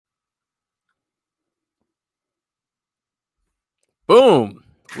Boom.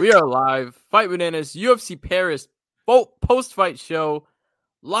 We are live. Fight Bananas, UFC Paris post-fight show.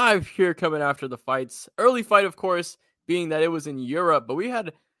 Live here coming after the fights. Early fight, of course, being that it was in Europe, but we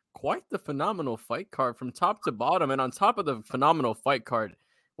had quite the phenomenal fight card from top to bottom. And on top of the phenomenal fight card, I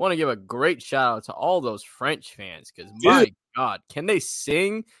want to give a great shout out to all those French fans because my God, can they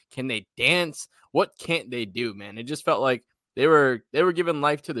sing? Can they dance? What can't they do, man? It just felt like they were giving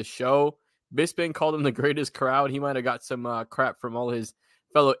life to the show. Bisping called him the greatest crowd. He might have got some crap from all his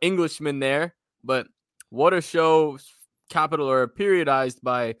fellow Englishmen there, but what a show, capital or periodized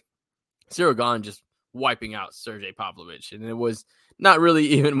by Ciryl Gane just wiping out Sergey Pavlovich. And it was not really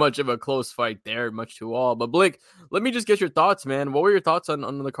even much of a close fight there, much to all. But Blake, let me just get your thoughts, man. What were your thoughts on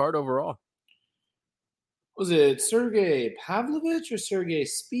the card overall? Was it Sergey Pavlovich or Sergey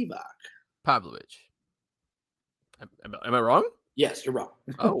Spivak? Pavlovich. Am I wrong? Yes, you're wrong.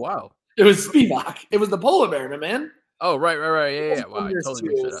 Oh, wow. It was Spivak. It was the polar bear, my man. Oh, right. Yeah. Wow, I totally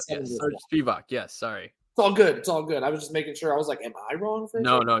mixed it up. Yes, Spivak. Yes, sorry. It's all good. It's all good. I was just making sure. I was like, am I wrong for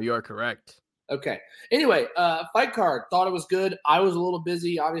No, you are correct. Okay. Anyway, fight card. Thought it was good. I was a little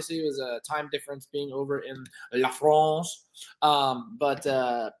busy. Obviously, it was a time difference being over in La France. But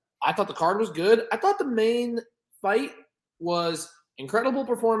I thought the card was good. I thought the main fight was incredible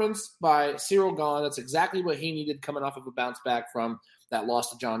performance by Ciryl Gane. That's exactly what he needed coming off of a bounce back from that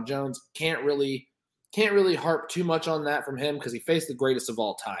loss to Jon Jones. Can't really harp too much on that from him because he faced the greatest of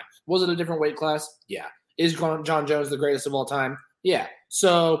all time. Was it a different weight class? Yeah. Is Jon Jones the greatest of all time? Yeah.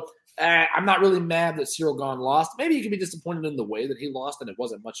 So I'm not really mad that Ciryl Gane lost. Maybe you could be disappointed in the way that he lost, and it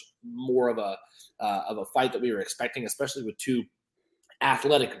wasn't much more of a fight that we were expecting, especially with two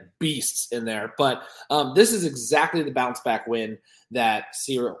athletic beasts in there. But this is exactly the bounce back win that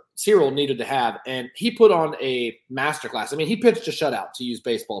Ciryl needed to have. And he put on a masterclass. I mean, he pitched a shutout, to use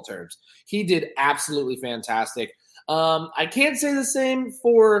baseball terms. He did absolutely fantastic. I can't say the same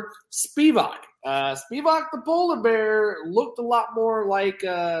for Spivak. Spivak, the polar bear, looked a lot more like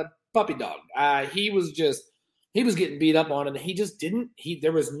a puppy dog. He was getting beat up on, and he just didn't.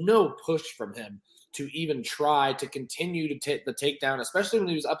 There was no push from him to even try to continue to take the takedown, especially when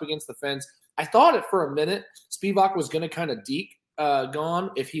he was up against the fence. I thought it for a minute Spivak was going to kind of deke Gane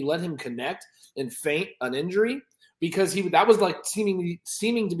if he let him connect and feint an injury, because that was like seeming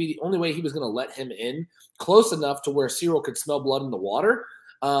to be the only way he was going to let him in close enough to where Ciryl could smell blood in the water.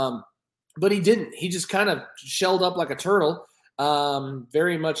 But he didn't. He just kind of shelled up like a turtle,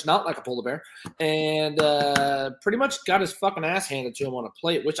 very much not like a polar bear, and pretty much got his fucking ass handed to him on a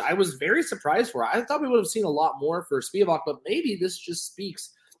plate, which I was very surprised for. I thought we would have seen a lot more for Spivak, but maybe this just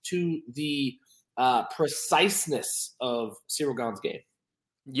speaks to the preciseness of Ciryl Gane's game.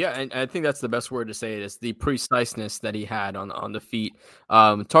 Yeah, and I think that's the best word to say it is the preciseness that he had on the feet,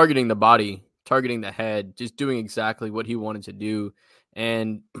 targeting the body, targeting the head, just doing exactly what he wanted to do.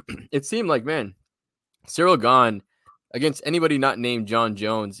 And it seemed like, man, Ciryl Gane against anybody not named Jon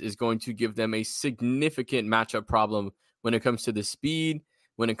Jones is going to give them a significant matchup problem when it comes to the speed,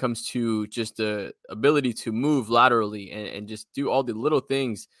 when it comes to just the ability to move laterally and just do all the little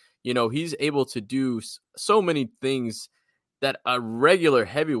things. You know, he's able to do so many things that a regular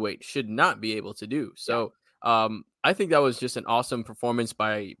heavyweight should not be able to do. So I think that was just an awesome performance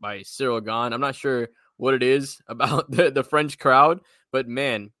by Ciryl Gane. I'm not sure what it is about the French crowd, but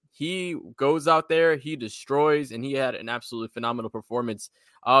man, he goes out there, he destroys, and he had an absolutely phenomenal performance.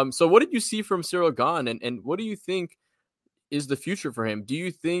 So what did you see from Ciryl Gane, and what do you think is the future for him? Do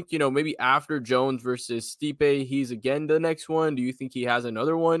you think, maybe after Jones versus Stipe, he's again the next one? Do you think he has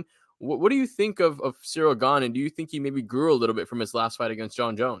another one? What do you think of Ciryl Gane, and do you think he maybe grew a little bit from his last fight against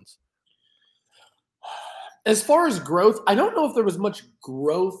Jon Jones? As far as growth, I don't know if there was much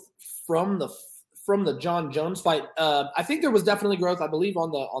growth from the Jon Jones fight. I think there was definitely growth. I believe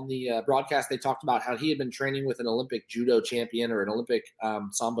on the broadcast they talked about how he had been training with an Olympic judo champion or an Olympic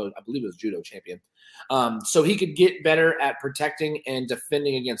sambo, I believe it was judo champion. So he could get better at protecting and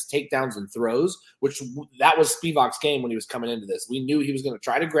defending against takedowns and throws, which that was Spivak's game when he was coming into this. We knew he was going to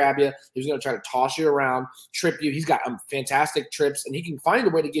try to grab you. He was going to try to toss you around, trip you. He's got fantastic trips, and he can find a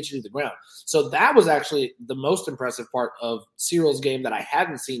way to get you to the ground. So that was actually the most impressive part of Cyryl's game that I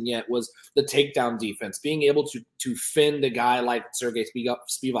hadn't seen yet, was the takedown defense, being able to fend a guy like Sergey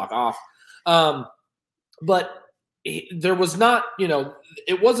Spivak off. But there was not,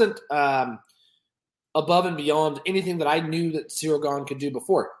 it wasn't above and beyond anything that I knew that Ciryl Gane could do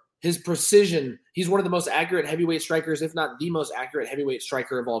before. His precision, he's one of the most accurate heavyweight strikers, if not the most accurate heavyweight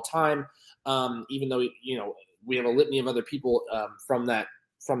striker of all time. Even though, we have a litany of other people from that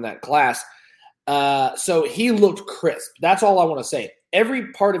class. So he looked crisp. That's all I want to say.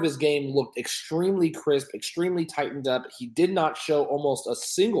 every part of his game looked extremely crisp, extremely tightened up. He did not show almost a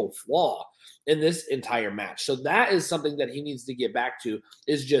single flaw in this entire match. So that is something that he needs to get back to,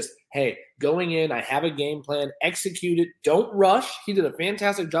 is just, hey, going in, I have a game plan, execute it, don't rush. He did a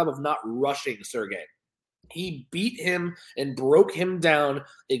fantastic job of not rushing Sergey. He beat him and broke him down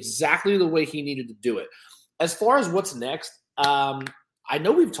exactly the way he needed to do it. As far as what's next, I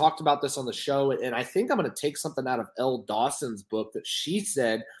know we've talked about this on the show, and I think I'm going to take something out of Elle Dawson's book that she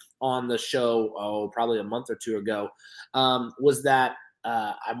said on the show, probably a month or two ago, was that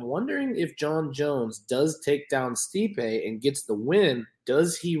I'm wondering if Jon Jones does take down Stipe and gets the win,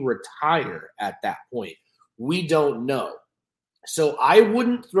 does he retire at that point? We don't know. So I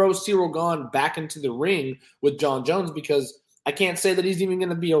wouldn't throw Ciryl Gane back into the ring with Jon Jones, because I can't say that he's even going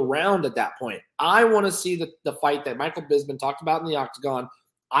to be around at that point. I want to see the fight that Michael Bisping talked about in the octagon.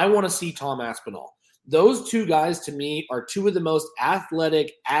 I want to see Tom Aspinall. Those two guys, to me, are two of the most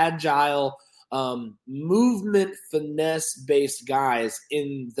athletic, agile, movement, finesse-based guys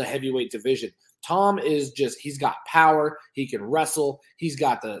in the heavyweight division. Tom is he's got power. He can wrestle. He's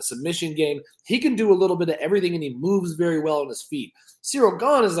got the submission game. He can do a little bit of everything, and he moves very well on his feet. Ciryl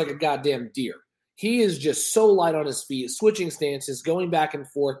Gane is like a goddamn deer. He is just so light on his feet, switching stances, going back and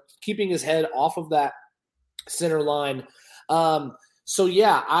forth, keeping his head off of that center line. So,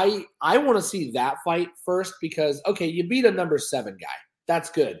 yeah, I want to see that fight first, because, okay, you beat a number 7 guy.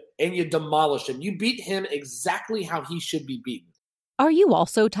 That's good. And you demolish him. You beat him exactly how he should be beaten. Are you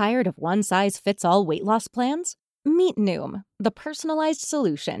also tired of one-size-fits-all weight loss plans? Meet Noom, the personalized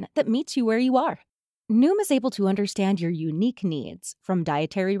solution that meets you where you are. Noom is able to understand your unique needs, from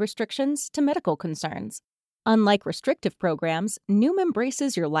dietary restrictions to medical concerns. Unlike restrictive programs, Noom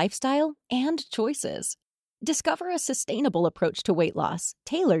embraces your lifestyle and choices. Discover a sustainable approach to weight loss,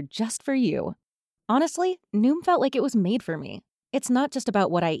 tailored just for you. Honestly, Noom felt like it was made for me. It's not just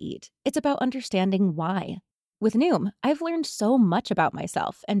about what I eat, it's about understanding why. With Noom, I've learned so much about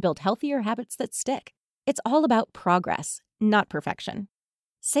myself and built healthier habits that stick. It's all about progress, not perfection.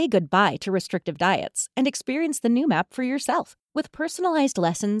 Say goodbye to restrictive diets and experience the Noom app for yourself with personalized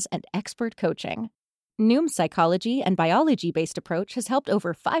lessons and expert coaching. Noom's psychology and biology-based approach has helped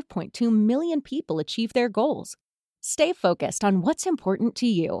over 5.2 million people achieve their goals. Stay focused on what's important to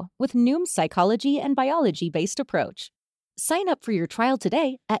you with Noom's psychology and biology-based approach. Sign up for your trial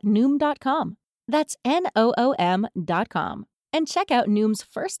today at Noom.com. That's Noom.com. And check out Noom's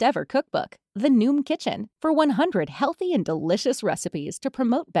first ever cookbook, The Noom Kitchen, for 100 healthy and delicious recipes to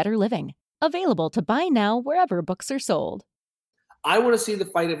promote better living. Available to buy now wherever books are sold. I want to see the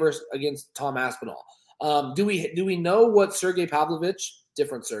fight against Tom Aspinall. Do we know what Sergey Pavlovich,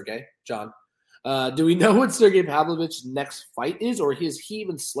 different Sergey, John, do we know what Sergey Pavlovich's next fight is, or is he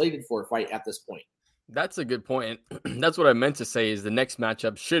even slated for a fight at this point? That's a good point. That's what I meant to say, is the next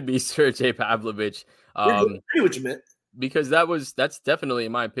matchup should be Sergey Pavlovich. I knew what you meant. Because that's definitely,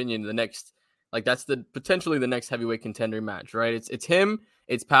 in my opinion, the next, that's potentially the next heavyweight contender match, right? It's him,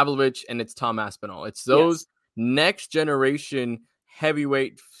 it's Pavlovich, and it's Tom Aspinall. It's those next generation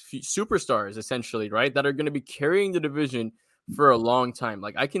heavyweight superstars, essentially, right? That are going to be carrying the division for a long time.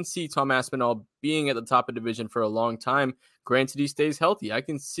 I can see Tom Aspinall being at the top of the division for a long time. Granted, he stays healthy. I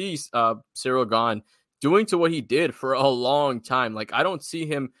can see Ciryl Gane doing to what he did for a long time. I don't see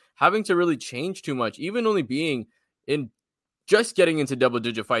him having to really change too much, even only being just getting into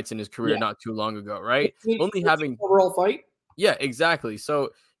double-digit fights in his career not too long ago, right? Only having overall fight. Yeah, exactly. So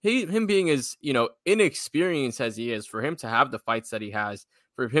him being as inexperienced as he is, for him to have the fights that he has,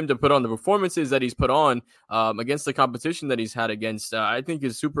 for him to put on the performances that he's put on against the competition that he's had against, I think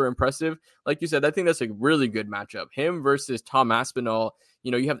is super impressive. Like you said, I think that's a really good matchup. Him versus Tom Aspinall.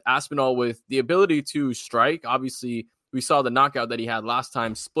 You have Aspinall with the ability to strike. Obviously, we saw the knockout that he had last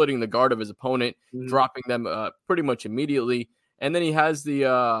time, splitting the guard of his opponent, dropping them pretty much immediately. And then he has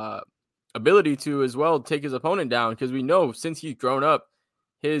the ability to as well take his opponent down, because we know since he's grown up,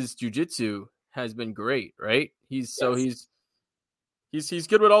 his jiu-jitsu has been great, right? He's good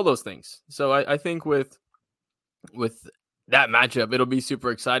with all those things. So I think with that matchup, it'll be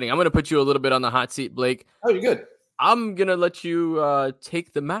super exciting. I'm going to put you a little bit on the hot seat, Blake. Oh, you're good. I'm going to let you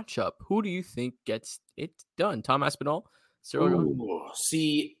take the matchup. Who do you think gets it done? Tom Aspinall?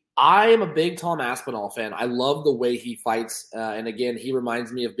 See, I am a big Tom Aspinall fan. I love the way he fights. And again, he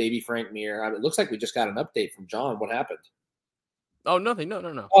reminds me of baby Frank Mir. It looks like we just got an update from John. What happened? Oh, nothing.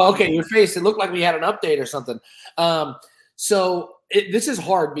 No. Oh, okay. Your face. It looked like we had an update or something. This is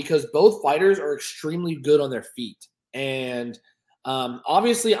hard because both fighters are extremely good on their feet. And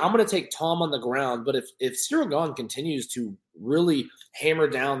obviously, I'm going to take Tom on the ground. But if Ciryl Gane continues to really hammer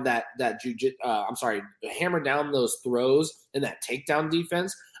down hammer down those throws and that takedown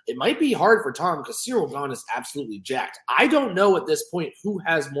defense, it might be hard for Tom because Ciryl Gane is absolutely jacked. I don't know at this point who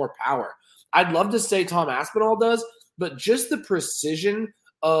has more power. I'd love to say Tom Aspinall does, but just the precision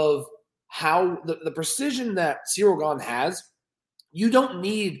of how the precision that Ciryl Gane has, you don't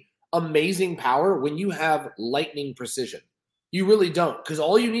need amazing power when you have lightning precision. You really don't, because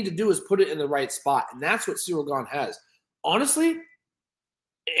all you need to do is put it in the right spot, and that's what Ciryl Gane has. Honestly,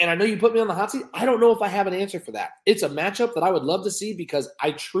 and I know you put me on the hot seat, I don't know if I have an answer for that. It's a matchup that I would love to see because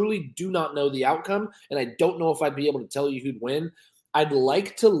I truly do not know the outcome, and I don't know if I'd be able to tell you who'd win. I'd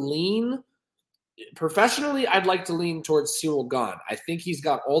like to lean – professionally, I'd like to lean towards Ciryl Gane. I think he's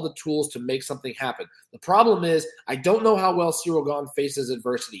got all the tools to make something happen. The problem is I don't know how well Ciryl Gane faces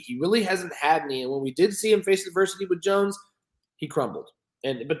adversity. He really hasn't had any, and when we did see him face adversity with Jones, he crumbled.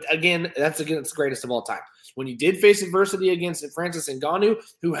 But again, that's against the greatest of all time. When he did face adversity against Francis Ngannou,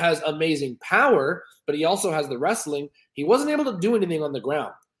 who has amazing power, but he also has the wrestling, he wasn't able to do anything on the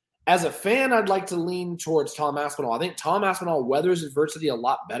ground. As a fan, I'd like to lean towards Tom Aspinall. I think Tom Aspinall weathers adversity a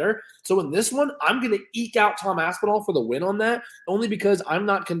lot better. So in this one, I'm going to eke out Tom Aspinall for the win on that, only because I'm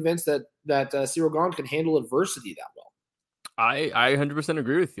not convinced that Ciryl Gane can handle adversity that well. I 100%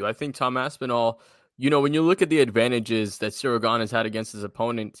 agree with you. I think Tom Aspinall, when you look at the advantages that Ciryl Gane has had against his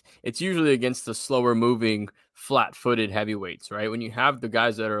opponents, it's usually against the slower moving, flat-footed heavyweights, right? When you have the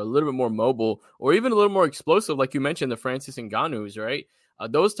guys that are a little bit more mobile or even a little more explosive, like you mentioned, the Francis Ngannou's, right?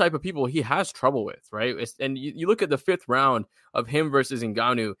 Those type of people he has trouble with, right? And you look at the fifth round of him versus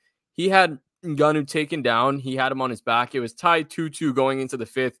Ngannou. He had Ngannou taken down. He had him on his back. It was tied 2-2 going into the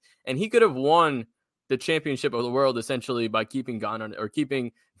fifth, and he could have won the championship of the world essentially by keeping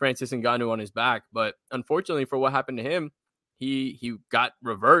keeping Francis Ngannou on his back. But unfortunately for what happened to him, he got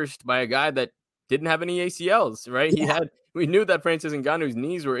reversed by a guy that didn't have any ACLs, right? Yeah. We knew that Francis Ngannou's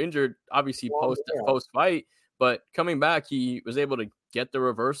knees were injured, obviously post fight, but coming back, he was able to get the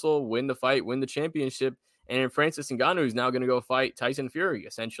reversal, win the fight, win the championship. And Francis Ngannou is now going to go fight Tyson Fury,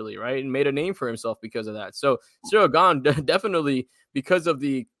 essentially, right? And made a name for himself because of that. So Ciryl Gane definitely, because of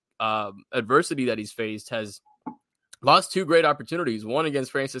the adversity that he's faced, has lost two great opportunities, one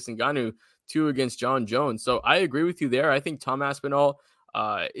against Francis Ngannou, two against John Jones. So I agree with you there. I think Tom Aspinall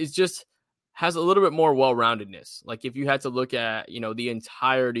has a little bit more well-roundedness. Like if you had to look at, the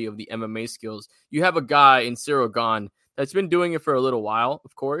entirety of the MMA skills, you have a guy in Ciryl Gane that's been doing it for a little while,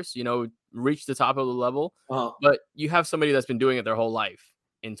 of course, reached the top of the level, but you have somebody that's been doing it their whole life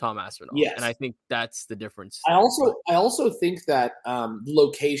in Tom Aspinall. Yes. And I think that's the difference. I also think that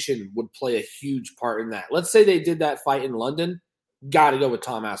location would play a huge part in that. Let's say they did that fight in London, got to go with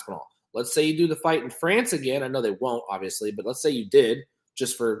Tom Aspinall. Let's say you do the fight in France again. I know they won't, obviously, but let's say you did,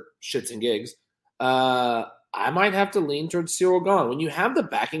 just for shits and gigs. I might have to lean towards Ciryl Gane. When you have the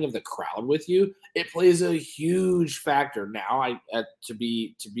backing of the crowd with you, it plays a huge factor. Now, to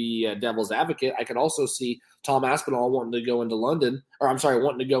be devil's advocate, I could also see Tom Aspinall wanting to go into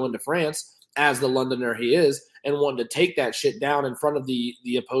France as the Londoner he is, and wanting to take that shit down in front of the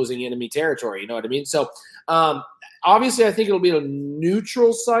opposing enemy territory. You know what I mean? So, obviously, I think it'll be a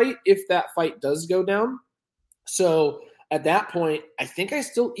neutral site if that fight does go down. So, at that point, I think I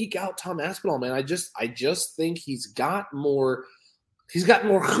still eke out Tom Aspinall, man. I just think he's got more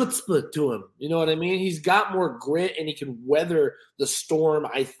chutzpah to him. You know what I mean? He's got more grit, and he can weather the storm,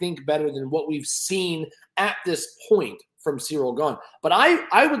 I think, better than what we've seen at this point from Ciryl Gane. But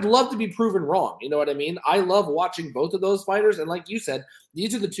I would love to be proven wrong. You know what I mean? I love watching both of those fighters. And like you said,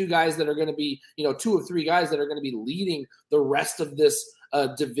 these are the two guys that are going to be, two of three guys that are going to be leading the rest of this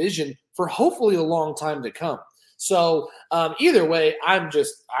division for hopefully a long time to come. So either way, I'm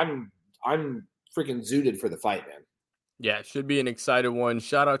freaking zooted for the fight, man. Yeah, it should be an exciting one.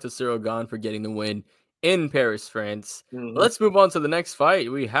 Shout out to Ciryl Gane for getting the win in Paris, France. Mm-hmm. Let's move on to the next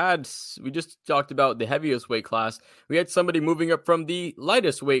fight. We just talked about the heaviest weight class. We had somebody moving up from the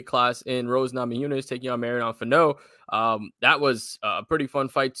lightest weight class in Rose Namajunas taking on Manon Fiorot. That was a pretty fun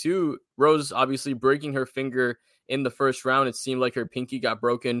fight too. Rose obviously breaking her finger in the first round. It seemed like her pinky got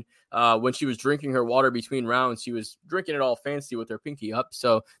broken when she was drinking her water between rounds. She was drinking it all fancy with her pinky up.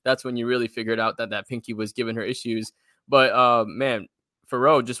 So that's when you really figured out that pinky was giving her issues. But man,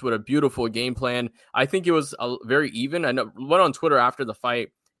 Fiorot just with a beautiful game plan. I think it was very even. I went on Twitter after the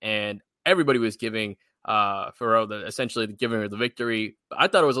fight, and everybody was giving Fiorot essentially giving her the victory. But I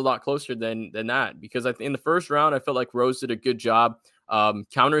thought it was a lot closer than that, because in the first round, I felt like Rose did a good job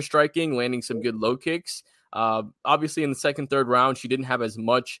counter striking, landing some good low kicks. Obviously in the second, third round, she didn't have as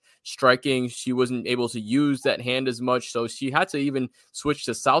much striking. She wasn't able to use that hand as much. So she had to even switch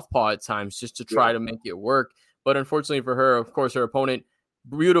to southpaw at times just to try to make it work. But unfortunately for her, of course, her opponent,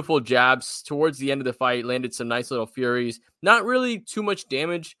 beautiful jabs towards the end of the fight, landed some nice little furies. Not really too much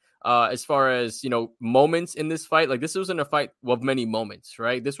damage as far as, moments in this fight. Like, this wasn't a fight of many moments,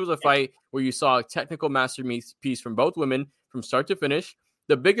 right? This was a fight where you saw a technical masterpiece from both women from start to finish.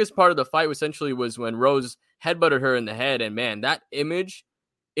 The biggest part of the fight essentially was when Rose headbutted her in the head. And man, that image,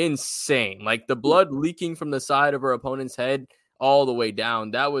 insane. Like, the blood leaking from the side of her opponent's head all the way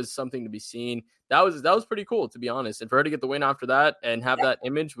down. That was something to be seen. That was pretty cool, to be honest. And for her to get the win after that and have that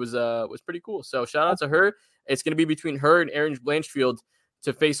image was pretty cool. So shout out to her. It's going to be between her and Erin Blanchfield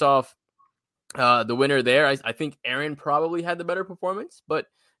to face off the winner there. I think Erin probably had the better performance, but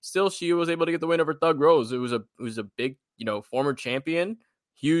still she was able to get the win over Thug Rose. It was a big, former champion,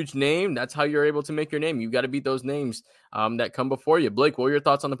 huge name. That's how you're able to make your name. You've got to beat those names that come before you. Blake, what were your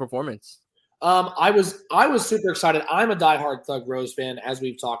thoughts on the performance? I was super excited. I'm a diehard Thug Rose fan, as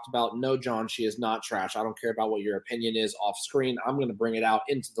we've talked about. No, John, she is not trash. I don't care about what your opinion is off screen. I'm going to bring it out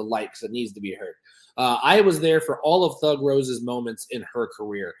into the light because it needs to be heard. I was there for all of Thug Rose's moments in her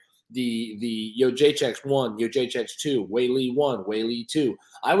career. The Jacek 1, Jacek 2, Wei Li 1, Wei Li 2.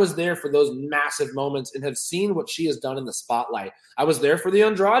 I was there for those massive moments and have seen what she has done in the spotlight. I was there for the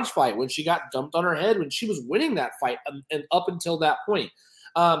Andrade fight when she got dumped on her head when she was winning that fight and up until that point.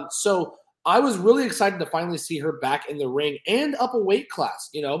 So I was really excited to finally see her back in the ring and up a weight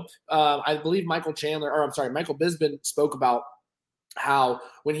class. I believe Michael Bisping spoke about how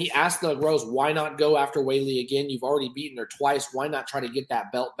when he asked Thug Rose, why not go after Wei Li again? You've already beaten her twice. Why not try to get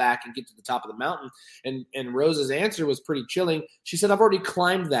that belt back and get to the top of the mountain? And Rose's answer was pretty chilling. She said, I've already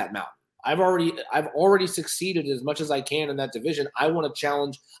climbed that mountain. I've already succeeded as much as I can in that division. I want to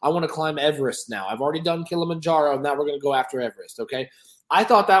challenge. I want to climb Everest now. I've already done Kilimanjaro. Now we're going to go after Everest. Okay. I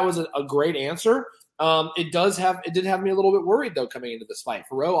thought that was a great answer. It did have me a little bit worried though coming into this fight.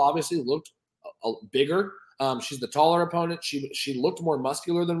 Fiorot obviously looked bigger. She's the taller opponent. She looked more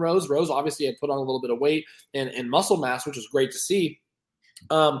muscular than Rose. Rose obviously had put on a little bit of weight and muscle mass, which was great to see.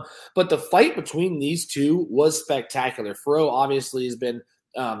 But the fight between these two was spectacular. Fiorot obviously has been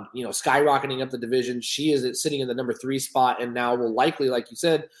skyrocketing up the division. She is sitting in the number 3 spot and now will likely, like you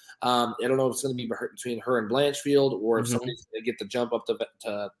said, I don't know if it's going to be between her and Blanchfield or if somebody's going to get the jump up to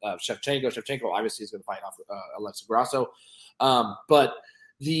Shevchenko. Shevchenko obviously is going to fight off Alexa Grasso. But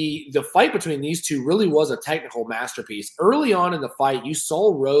the fight between these two really was a technical masterpiece. Early on in the fight, you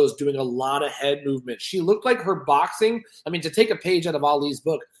saw Rose doing a lot of head movement. She looked like her boxing. I mean, to take a page out of Ali's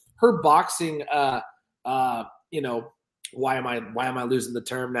book, her boxing, why am I losing the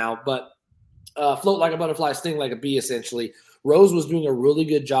term now? But float like a butterfly, sting like a bee, essentially. Rose was doing a really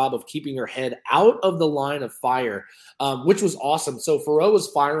good job of keeping her head out of the line of fire, which was awesome. So Fiorot was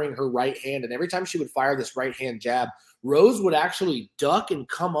firing her right hand, and every time she would fire this right hand jab, Rose would actually duck and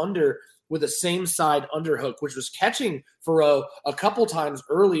come under with a same side underhook, which was catching Fiorot a couple times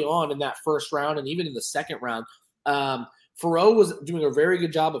early on in that first round and even in the second round. Fiorot was doing a very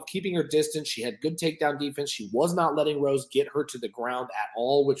good job of keeping her distance. She had good takedown defense. She was not letting Rose get her to the ground at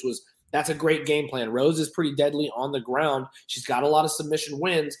all, that's a great game plan. Rose is pretty deadly on the ground. She's got a lot of submission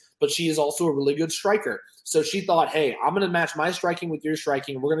wins, but she is also a really good striker. So she thought, hey, I'm going to match my striking with your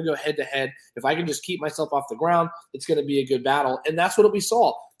striking. We're going to go head to head. If I can just keep myself off the ground, it's going to be a good battle. And that's what we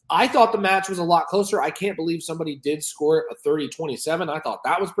saw. I thought the match was a lot closer. I can't believe somebody did score a 30-27. I thought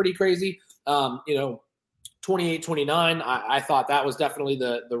that was pretty crazy. 28-29. I thought that was definitely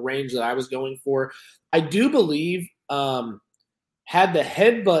the range that I was going for. I do believe had the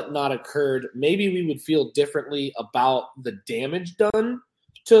headbutt not occurred, maybe we would feel differently about the damage done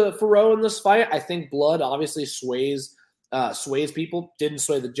to Fiorot in this fight. I think blood obviously sways people. Didn't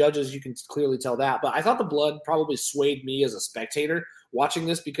sway the judges. You can clearly tell that. But I thought the blood probably swayed me as a spectator watching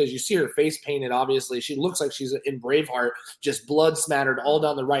this because you see her face painted, obviously. She looks like she's in Braveheart, just blood smattered all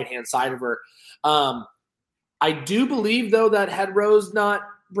down the right-hand side of her. I do believe, though, that had Rose not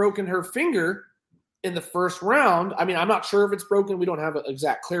broken her finger in the first round, I mean, I'm not sure if it's broken. We don't have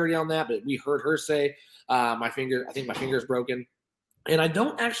exact clarity on that, but we heard her say, I think my finger is broken. And I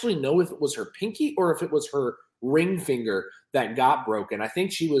don't actually know if it was her pinky or if it was her ring finger that got broken. I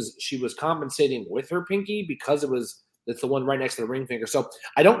think she was compensating with her pinky because it's the one right next to the ring finger. So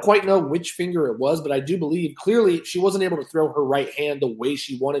I don't quite know which finger it was, but I do believe clearly she wasn't able to throw her right hand the way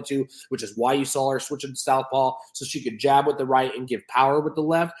she wanted to, which is why you saw her switch to southpaw so she could jab with the right and give power with the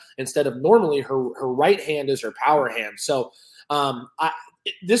left instead of normally her right hand is her power hand. So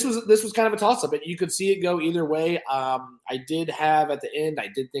this was kind of a toss-up, but you could see it go either way. I did have at the end, I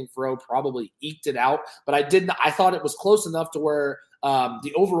did think Fiorot probably eked it out, but I thought it was close enough to where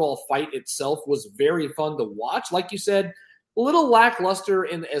the overall fight itself was very fun to watch. Like you said, a little lackluster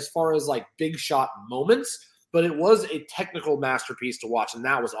in as far as like big shot moments, but it was a technical masterpiece to watch, and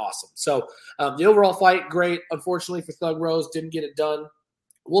that was awesome. So the overall fight, great. Unfortunately for Thug Rose, didn't get it done.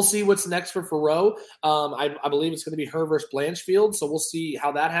 We'll see what's next for Fiorot. I believe it's going to be her versus Blanchfield, so we'll see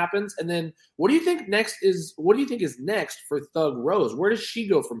how that happens. And then, what do you think is next for Thug Rose? Where does she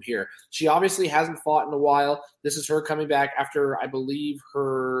go from here? She obviously hasn't fought in a while. This is her coming back after, I believe,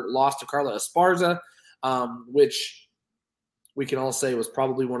 her loss to Carla Esparza, which we can all say was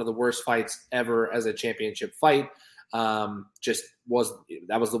probably one of the worst fights ever as a championship fight. That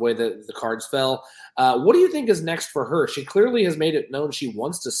was the way that the cards fell. What do you think is next for her? She clearly has made it known she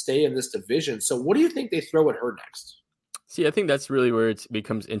wants to stay in this division. So what do you think they throw at her next? See, I think that's really where it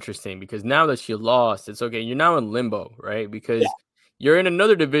becomes interesting, because now that she lost, it's okay. You're now in limbo, right? Because you're in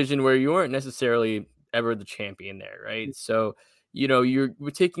another division where you weren't necessarily ever the champion there, right? Mm-hmm. So, you're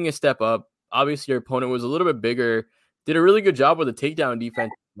taking a step up. Obviously, your opponent was a little bit bigger, did a really good job with the takedown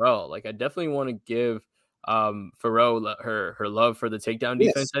defense as well. Like, I definitely want to give Fiorot her love for the takedown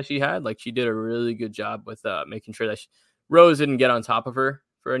defense that she had. Like, she did a really good job with making sure that Rose didn't get on top of her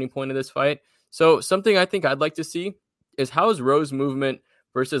for any point of this fight. So something I think I'd like to see is how is Rose movement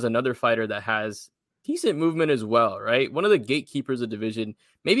versus another fighter that has decent movement as well, right? One of the gatekeepers of division,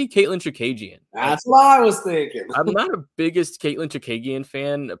 maybe Caitlin Chookagian. That's what I was thinking. I'm not a biggest Caitlin Chookagian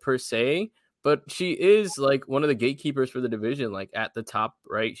fan per se, but she is like one of the gatekeepers for the division, like at the top,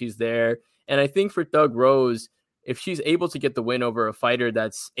 right? She's there. And I think for Thug Rose, if she's able to get the win over a fighter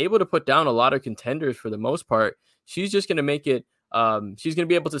that's able to put down a lot of contenders for the most part, she's just going to make it, she's going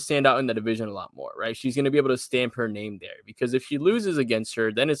to be able to stand out in the division a lot more, right? She's going to be able to stamp her name there, because if she loses against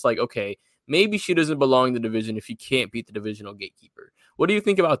her, then it's like, okay, maybe she doesn't belong in the division if she can't beat the divisional gatekeeper. What do you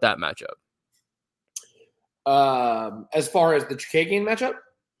think about that matchup? As far as the Chookagian matchup?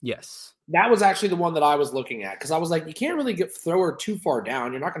 Yes. That was actually the one that I was looking at, because I was like, you can't really throw her too far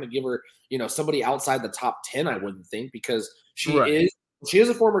down. You're not going to give her, somebody outside the top 10, I wouldn't think, because she is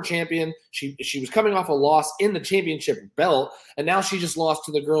a former champion. She was coming off a loss in the championship belt, and now she just lost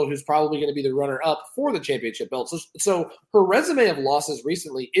to the girl who's probably going to be the runner-up for the championship belt. So her resume of losses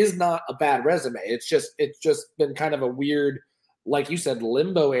recently is not a bad resume. It's just been kind of a weird, like you said,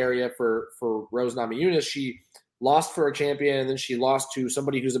 limbo area for Rose Namajunas. She lost for a champion, and then she lost to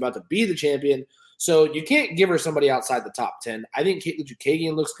somebody who's about to be the champion. So you can't give her somebody outside the top 10. I think Caitlin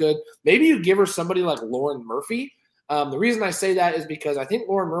Chookagian looks good. Maybe you give her somebody like Lauren Murphy. The reason I say that is because I think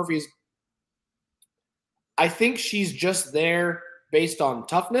I think she's just there based on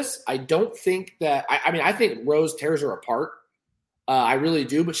toughness. I don't think that – I think Rose tears her apart. I really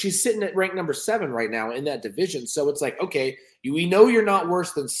do. But she's sitting at rank number 7 right now in that division. So it's like, okay, we know you're not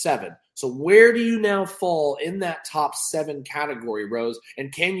worse than 7. So where do you now fall in that top 7 category, Rose?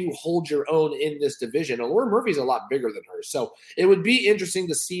 And can you hold your own in this division? And Lauren Murphy's a lot bigger than her. So it would be interesting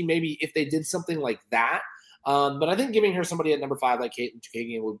to see maybe if they did something like that. But I think giving her somebody at number 5 like Caitlin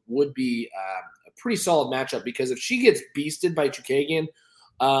Chookagian would be a pretty solid matchup, because if she gets beasted by Chookagian,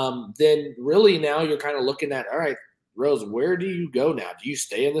 then really now you're kind of looking at, all right, Rose, where do you go now? Do you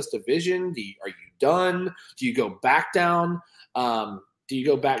stay in this division? Are you done? Do you go back down? Do you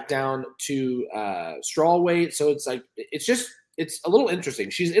go back down to strawweight? So it's like it's a little interesting.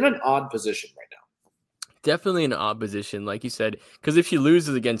 She's in an odd position right now. Definitely an odd position, like you said, because if she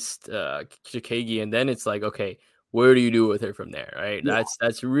loses against Chookagian, then it's like, okay, where do you do with her from there, right? Yeah.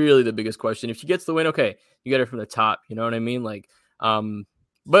 That's really the biggest question. If she gets the win, okay, you get her from the top. You know what I mean? Like,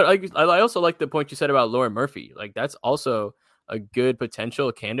 but I also like the point you said about Lauren Murphy. Like, that's also a good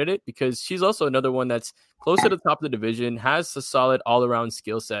potential candidate, because she's also another one that's close to the top of the division, has a solid all-around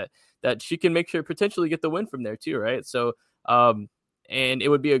skill set that she can make sure potentially get the win from there too, right? So, and it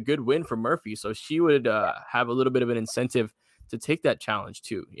would be a good win for Murphy. So she would have a little bit of an incentive to take that challenge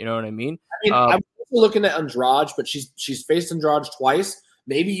too. You know what I mean? I'm also looking at Andrade, but she's faced Andrade twice.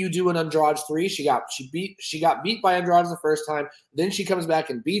 Maybe you do an Andrade 3. She got beat by Andrade the first time. Then she comes back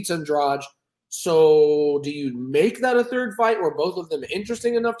and beats Andrade. So do you make that a third fight? Or both of them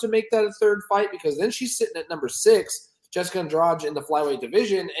interesting enough to make that a third fight? Because then she's sitting at number 6, Jessica Andrade in the flyweight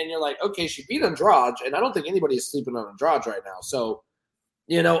division, and you're like, okay, she beat Andrade, and I don't think anybody is sleeping on Andrade right now. So,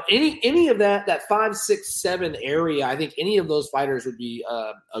 any of that 5, 6, 7 area, I think any of those fighters would be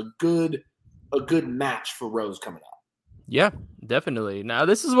a good match for Rose coming up. Yeah, definitely. Now,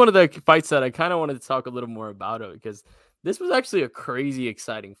 this is one of the fights that I kind of wanted to talk a little more about it, because this was actually a crazy,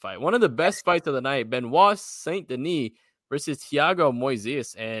 exciting fight. One of the best fights of the night, Benoit Saint-Denis versus Thiago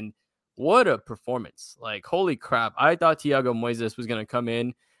Moises. And what a performance. Like, holy crap. I thought Thiago Moises was going to come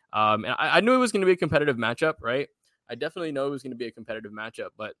in. And I knew it was going to be a competitive matchup, right? I definitely know it was going to be a competitive matchup.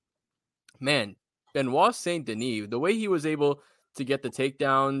 But, man, Benoit Saint-Denis, the way he was able to get the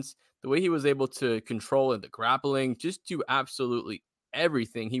takedowns, the way he was able to control the grappling, just do absolutely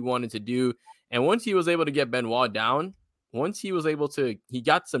everything he wanted to do. And once he was able to get Benoit down, he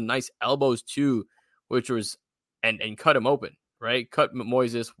got some nice elbows too, which was, and cut him open, right? Cut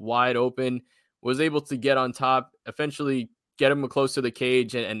Moises wide open, was able to get on top, eventually get him close to the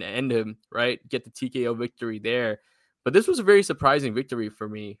cage and end him, right? Get the TKO victory there. But this was a very surprising victory for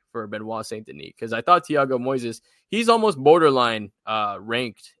me for Benoit Saint Denis, because I thought Thiago Moises, he's almost borderline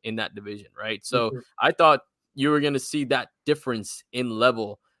ranked in that division, right? So I thought you were going to see that difference in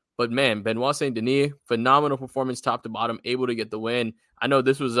level. But man, Benoit Saint Denis, phenomenal performance top to bottom, able to get the win. I know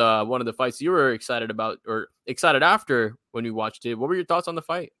this was one of the fights you were excited about, or excited after when you watched it. What were your thoughts on the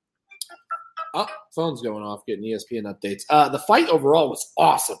fight? Oh, phone's going off, getting ESPN updates. The fight overall was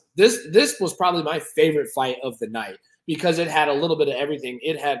awesome. This was probably my favorite fight of the night, because it had a little bit of everything.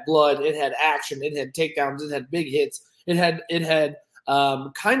 It had blood, it had action, it had takedowns, it had big hits. It had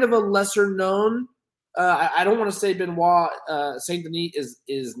kind of a lesser known. I don't want to say Benoit Saint Denis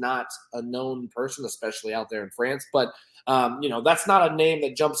is not a known person, especially out there in France. But that's not a name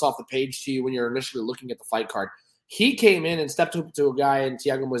that jumps off the page to you when you're initially looking at the fight card. He came in and stepped up to a guy in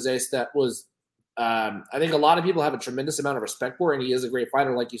Thiago Moises that was, I think a lot of people have a tremendous amount of respect for, and he is a great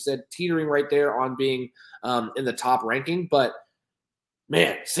fighter, like you said, teetering right there on being in the top ranking. But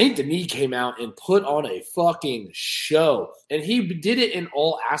man, Saint Denis came out and put on a fucking show, and he did it in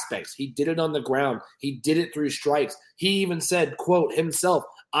all aspects. He did it on the ground. He did it through strikes. He even said, quote himself,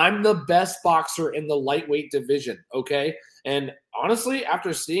 "I'm the best boxer in the lightweight division." Okay. And honestly,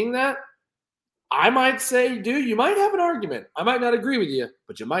 after seeing that, I might say, dude, you might have an argument. I might not agree with you,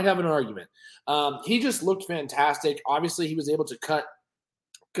 but you might have an argument. He just looked fantastic. Obviously, he was able to cut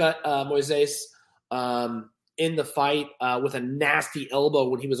Moises in the fight with a nasty elbow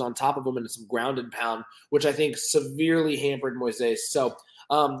when he was on top of him into some ground and pound, which I think severely hampered Moises. So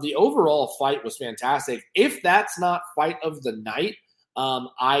the overall fight was fantastic. If that's not fight of the night,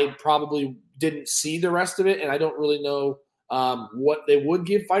 I probably didn't see the rest of it, and I don't really know what they would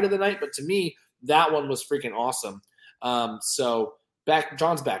give fight of the night. But to me, that one was freaking awesome. So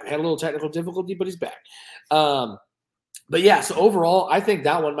John's back. Had a little technical difficulty, but he's back. But yeah, so overall, I think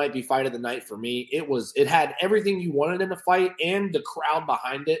that one might be fight of the night for me. It had everything you wanted in a fight, and the crowd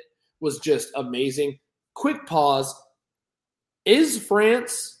behind it was just amazing. Quick pause. Is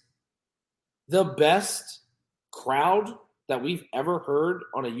France the best crowd that we've ever heard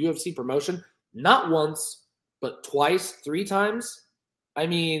on a UFC promotion? Not once, but twice, 3 times. I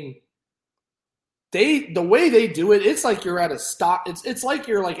mean, the way they do it, it's like you're at a stop. It's like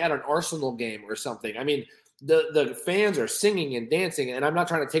you're like at an Arsenal game or something. I mean, the fans are singing and dancing, and I'm not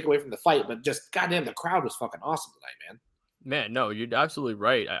trying to take away from the fight, but just goddamn, the crowd was fucking awesome tonight, man. Man, no, you're absolutely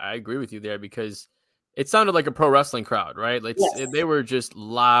right. I agree with you there, because it sounded like a pro wrestling crowd, right? Like yes. They were just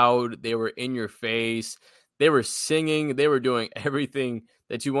loud. They were in your face. They were singing. They were doing everything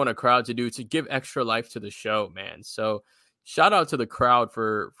that you want a crowd to do to give extra life to the show, man. So shout out to the crowd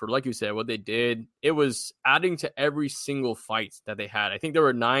for like you said, what they did. It was adding to every single fight that they had. I think there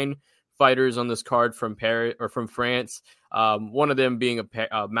were 9 fighters on this card from Paris or from France. One of them being a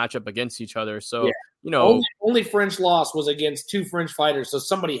matchup against each other. So, yeah. Only French loss was against 2 French fighters. So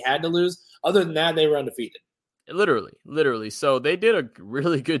somebody had to lose. Other than that, they were undefeated. Literally. So they did a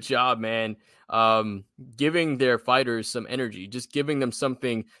really good job, man. Giving their fighters some energy, just giving them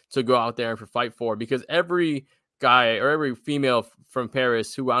something to go out there and fight for, because every guy or every female from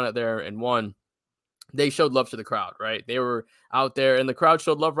Paris who went out there and won, they showed love to the crowd, right? They were out there and the crowd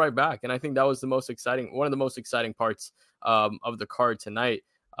showed love right back. And I think that was one of the most exciting parts of the card tonight.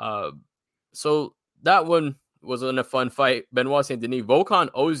 So that one was a fun fight. Benoit Saint Denis, Volkan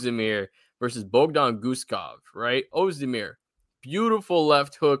Ozdemir versus Bogdan Guskov, right? Ozdemir, beautiful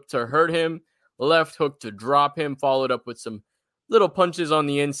left hook to hurt him, left hook to drop him, followed up with some little punches on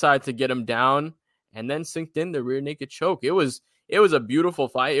the inside to get him down, and then synced in the rear naked choke. It was a beautiful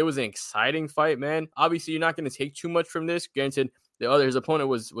fight. It was an exciting fight, man. Obviously, you're not going to take too much from this. Granted, his opponent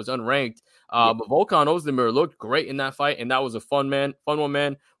was unranked, but Volkan Ozdemir looked great in that fight, and that was a fun one,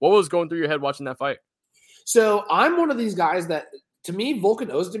 man. What was going through your head watching that fight? So I'm one of these guys that, to me,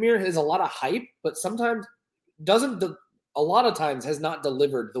 Volkan Ozdemir has a lot of hype, but sometimes a lot of times has not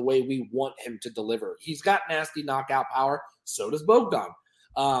delivered the way we want him to deliver. He's got nasty knockout power. So does Bogdan.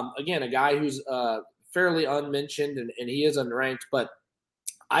 Again, a guy who's fairly unmentioned, and he is unranked. But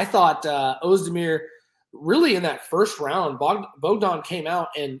I thought Ozdemir, really in that first round, Bogdan came out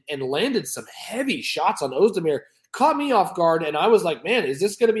and landed some heavy shots on Ozdemir. Caught me off guard, and I was like, man, is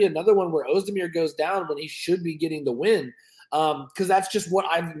this going to be another one where Ozdemir goes down when he should be getting the win? because that's just what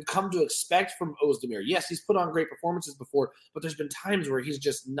I've come to expect from Ozdemir. Yes, he's put on great performances before, but there's been times where he's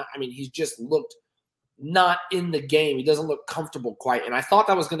just not. I mean, he's just looked not in the game. He doesn't look comfortable quite, and I thought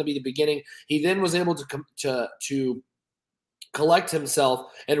that was going to be the beginning. He then was able to collect himself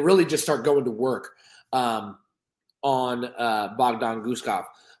and really just start going to work on Bogdan Guskov.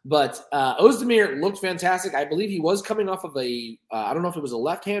 But Ozdemir looked fantastic. I believe he was coming off of I don't know if it was a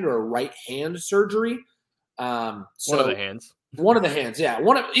left hand or a right hand surgery. One of the hands. One of the hands, yeah.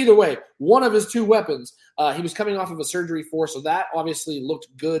 Either way, one of his two weapons. He was coming off of a surgery for, so that obviously looked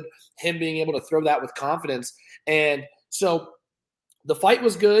good. Him being able to throw that with confidence, and so the fight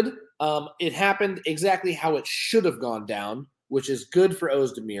was good. It happened exactly how it should have gone down, which is good for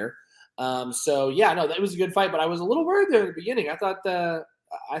Ozdemir. So yeah, no, that was a good fight. But I was a little worried there at the beginning. I thought that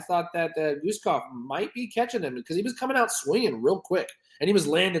Guskov might be catching him because he was coming out swinging real quick. And he was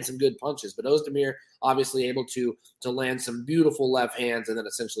landing some good punches, but Ozdemir obviously able to land some beautiful left hands and then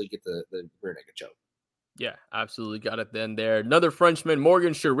essentially get the rear naked choke. Yeah, absolutely got it then there. Another Frenchman,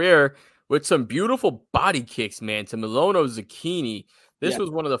 Morgan Ciryl, with some beautiful body kicks, man, to Milano Zucchini. This was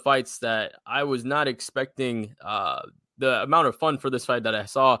one of the fights that I was not expecting the amount of fun for this fight that I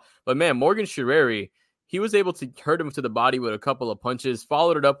saw. But, man, Morgan Ciryl, he was able to hurt him to the body with a couple of punches,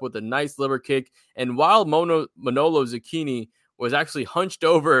 followed it up with a nice liver kick. And while Manolo Zucchini was actually hunched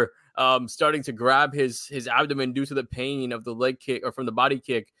over, starting to grab his abdomen due to the pain of the leg kick or from the body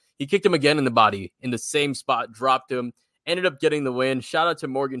kick, he kicked him again in the body in the same spot, dropped him, ended up getting the win. Shout out to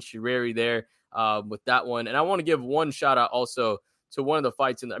Morgan Ciryl there with that one. And I want to give one shout out also to one of the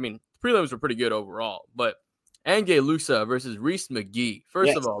fights. Prelims were pretty good overall, but Ange Lusa versus Rhys McGee.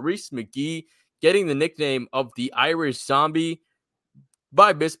 First of all, Rhys McGee getting the nickname of the Irish Zombie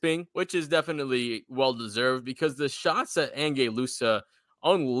by Bisping, which is definitely well-deserved because the shots that Ange Lusa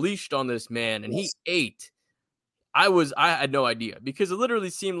unleashed on this man, and he ate. I had no idea because it literally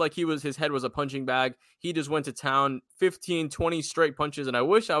seemed like his head was a punching bag. He just went to town, 15, 20 straight punches, and I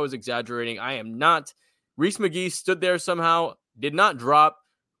wish I was exaggerating. I am not. Rhys McGee stood there somehow, did not drop,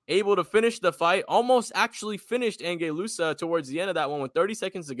 able to finish the fight, almost actually finished Ange Lusa towards the end of that one with 30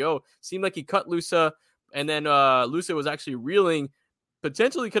 seconds to go. Seemed like he cut Lusa, and then Lusa was actually reeling.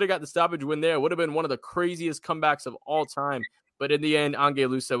 Potentially could have got the stoppage win there. Would have been one of the craziest comebacks of all time. But in the end, Ange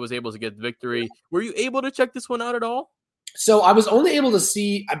Lusa was able to get the victory. Were you able to check this one out at all? So I was only able to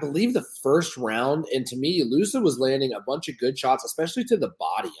see, I believe, the first round. And to me, Lusa was landing a bunch of good shots, especially to the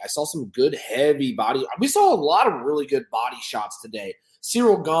body. I saw some good, heavy body. We saw a lot of really good body shots today.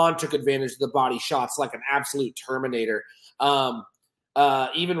 Ciryl Gane took advantage of the body shots like an absolute Terminator.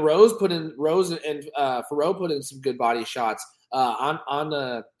 Even Rose and Fiorot put in some good body shots.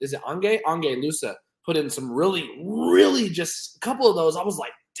 Is it Ange Lusa put in some really just a couple of those. I was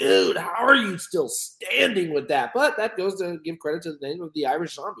like, dude, how are you still standing with that? But that goes to give credit to the name of the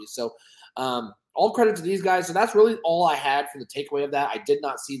Irish Zombie. So all credit to these guys. So that's really all I had for the takeaway of that. I did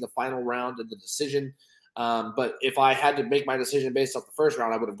not see the final round of the decision. But if I had to make my decision based off the first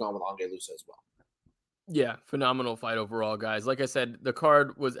round, I would have gone with Ange Lusa as well. Yeah, phenomenal fight overall, guys. Like I said, the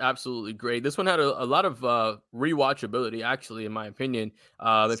card was absolutely great. This one had a lot of rewatchability, actually, in my opinion.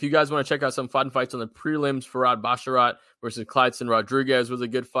 If you guys want to check out some fun fights on the prelims, Farhad Basharat versus Clydeson Rodriguez was a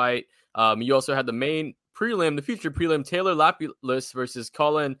good fight. You also had the main prelim, the feature prelim, Taylor Lapilus versus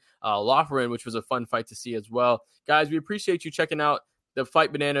Colin Loughran, which was a fun fight to see as well. Guys, we appreciate you checking out the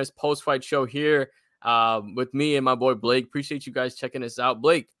Fight Bananas post-fight show here with me and my boy Blake. Appreciate you guys checking us out.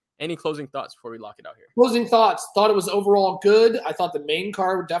 Blake, any closing thoughts before we lock it out here? Closing thoughts. Thought it was overall good. I thought the main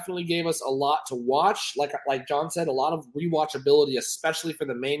card definitely gave us a lot to watch. Like John said, a lot of rewatchability, especially for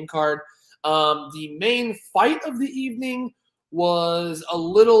the main card. The main fight of the evening was a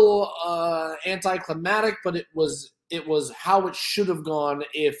little anticlimactic, but it was how it should have gone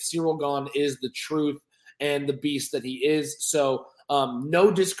if Ciryl Gane is the truth and the beast that he is. So no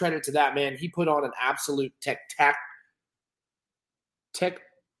discredit to that man. He put on an absolute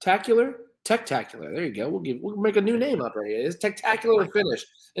Tactacular. There you go. We'll make a new name up right here. It's spectacular finish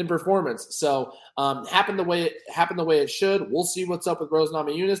in performance. So happened the way it should. We'll see what's up with Rose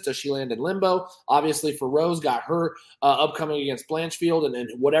Namajunas. Does she land in limbo? Obviously, for Rose, got her upcoming against Blanchfield, and then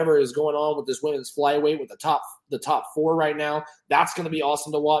whatever is going on with this women's flyweight with the top four right now, that's going to be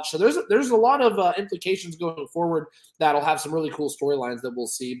awesome to watch. So there's a lot of implications going forward that'll have some really cool storylines that we'll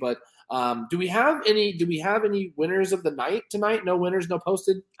see. But do we have any winners of the night tonight? No winners, no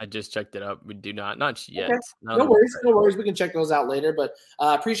posted. I just checked it up. We do not yet. Okay. No worries. We can check those out later. But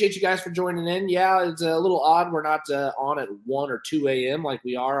appreciate you guys for joining in. Yeah, it's a little odd. We're not on at 1 or 2 a.m. like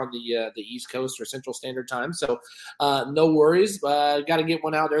we are on the East Coast or Central Standard Time. So no worries. Got to get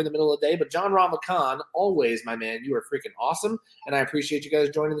one out there in the middle of the day. But John Ramlakhan, always my man. You are freaking awesome, and I appreciate you guys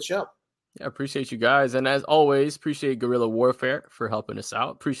joining the show. Yeah, appreciate you guys. And as always, appreciate Guerrilla Warfare for helping us out.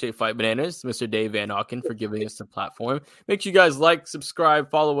 Appreciate Fight Bananas, Mr. Dave Van Auken for giving us the platform. Make sure you guys like, subscribe,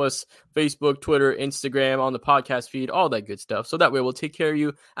 follow us, Facebook, Twitter, Instagram, on the podcast feed, all that good stuff. So that way we'll take care of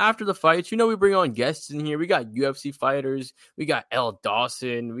you after the fights. You know, we bring on guests in here. We got UFC fighters. We got L.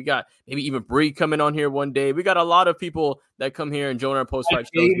 Dawson. We got maybe even Bree coming on here one day. We got a lot of people that come here and join our post-fight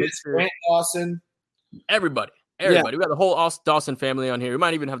shows. Grant Dawson. Everybody. We got the whole Dawson family on here. We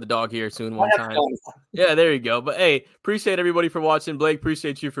might even have the dog here soon one time. Yeah, there you go. But hey, appreciate everybody for watching. Blake,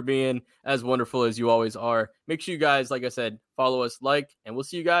 appreciate you for being as wonderful as you always are. Make sure you guys, like I said, follow us, like, and we'll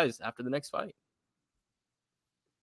see you guys after the next fight.